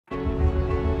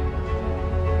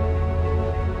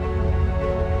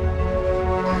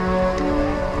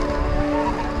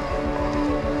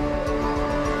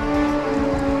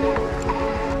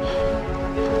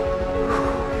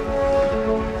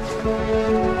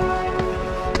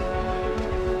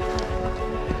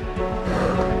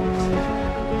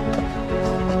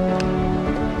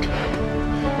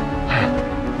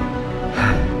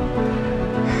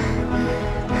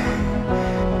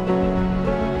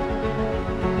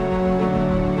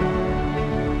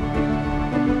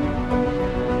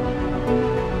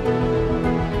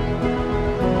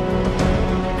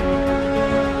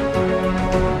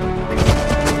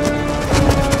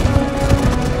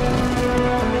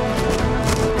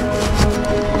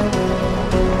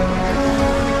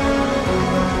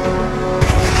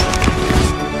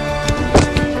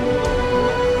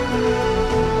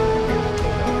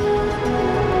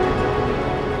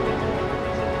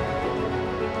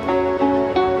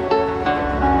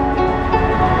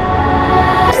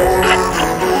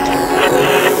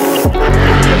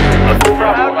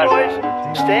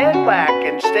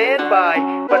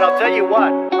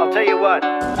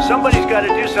somebody's got to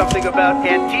do something about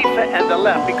Antifa and the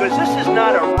left, because this is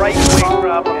not a right-wing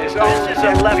problem. This is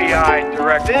a left-wing.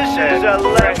 This is a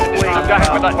left-wing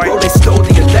problem. Bro, they stole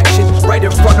the election right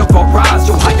in front of our eyes.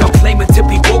 Yo, how y'all claiming to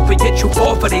be woke, but yet you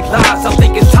fall for they lies? I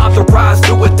think it's time to rise,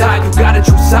 do or die, you gotta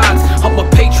choose sides. I'm a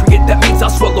patriot, that means I'll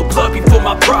swallow blood before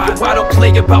my pride. Yo, I don't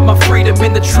play about my freedom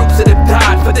and the troops that have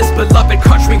died for this beloved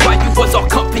country while you was all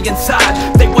comfy inside.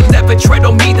 They will never tread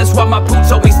on me, that's why my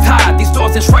boots always tied. These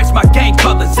stars and stripes my gang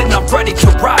colors, and I'm ready to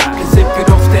ride. Cause if you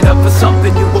don't stand up for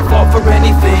something, you will fall for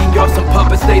anything. Y'all some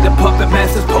puppets, they the puppet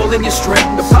masters pulling your string.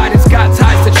 The Biden's got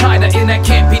ties to China, and that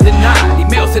can't be denied.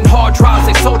 Emails and hard drives,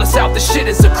 they sold us out, the shit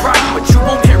is a crime. But you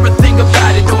won't hear a thing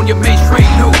about it on your mainstream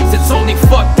news. It's only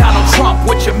fuck Donald Trump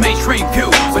with your mainstream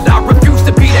views. But I refuse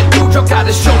to be that dude, y'all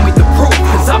gotta show me the proof.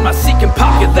 Cause I'm not seeking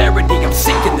popularity, I'm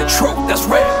seeking the truth, that's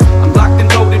real. I'm locked and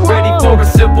loaded, ready for a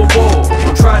civil war.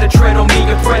 Don't try to tread on me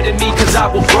or threaten me, cause I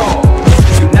will brawl.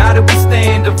 United we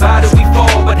stand, divided we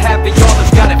fall. But half of y'all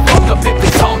have got it fucked up if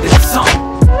it's on this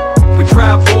song. We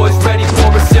proud boys, ready for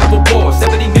a civil war.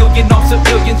 70 million on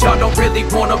civilians, y'all don't really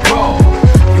wanna brawl.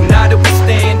 United we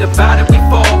stand, divided we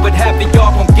fall. But half of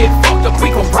y'all gon' get fucked up, we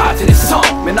gon' ride to this song.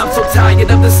 Man, I'm so tired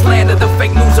of the slander, the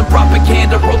fake news and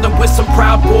propaganda. Rolling with some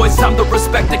proud boys, I'm the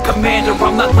respected commander.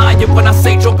 I'm not lying when I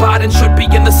say Joe Biden should be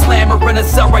in the slammer, in a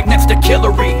cell right next to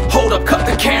Hillary. Hold up, cut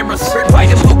the cameras. Red, white,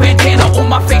 and blue bandana on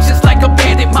my face just like a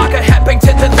bandit. MAGA hat bang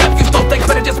to the left, you slow things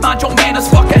better just mind your manners.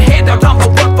 Fuck a handout, I'm the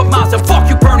work for miles, and fuck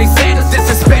you Bernie Sanders. This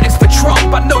is Hispanics for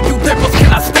Trump, I know you liberals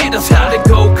cannot stand us. How to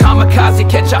go kamikaze,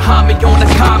 catch a homie on a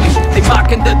commie. They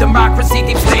mocking the democracy,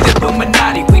 deep state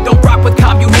Illuminati. We don't rock with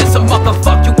communism,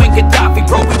 motherfuck you and Gaddafi.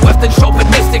 Bro, we Western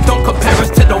chauvinistic, don't compare us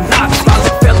to no Nazis. I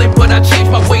was failing, but I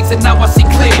changed my ways and now I see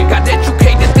clear. Got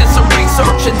educated, did some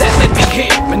research, and that led me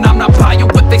here. Man, I'm not buying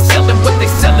what they selling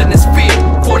is fear.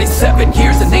 47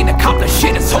 years and ain't accomplished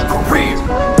shit his whole career.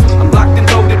 I'm locked and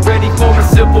loaded, ready for a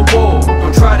civil war.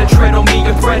 Don't try to tread on me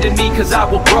or threaten me, cause I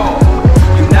will brawl.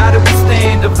 United we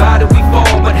stand, divided we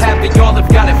fall. But half of y'all have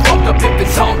got it fucked up if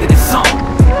it's on to this song.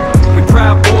 We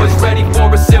proud boys, ready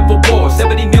for a civil war.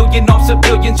 70 million on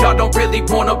civilians, y'all don't really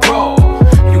wanna brawl.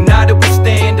 United we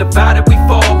stand, divided we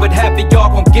fall. But half of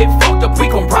y'all gon' get fucked up, we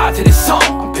gon' ride to this song.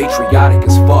 I'm patriotic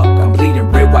as fuck, I'm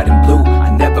bleeding red, white, and blue. I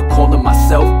never call it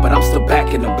myself, but I'm still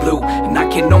back in the blue. And I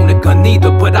can't own a gun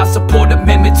either, but I support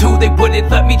Amendment 2. They wouldn't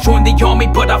let me join the army,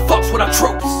 but I fucks with our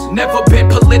troops. Never been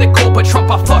political, but Trump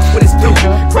I fucks with his dude.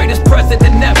 Greatest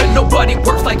president ever, nobody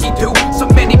works like he do. So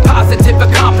many positive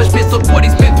accomplishments, look what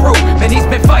he's been through. Man, he's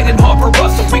been fighting hard for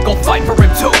us, so we gon' fight for him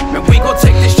too. And we gon'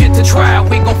 take this shit to trial,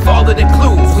 we gon' follow the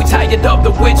clues. We tired of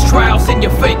the witch trials and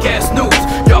your fake ass news.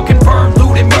 Y'all can burn,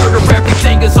 loot, and murder,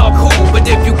 everything is all cool. But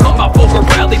if you come out for a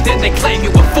rally, then they claim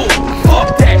you a fool.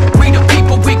 Fuck that, we the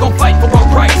people, we gon' fight for our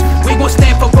rights. We gon'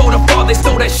 stand for vote or fall, they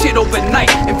stole that shit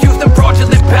overnight. Infuse them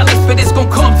fraudulent ballots, but it's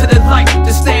gon' come to the light.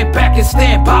 Just stand back and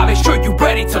stand by, make sure you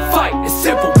ready to fight. It's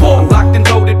civil war. I'm locked and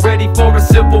loaded, ready for a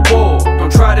civil war.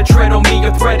 Don't try to tread on me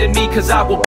or threaten me, cause I will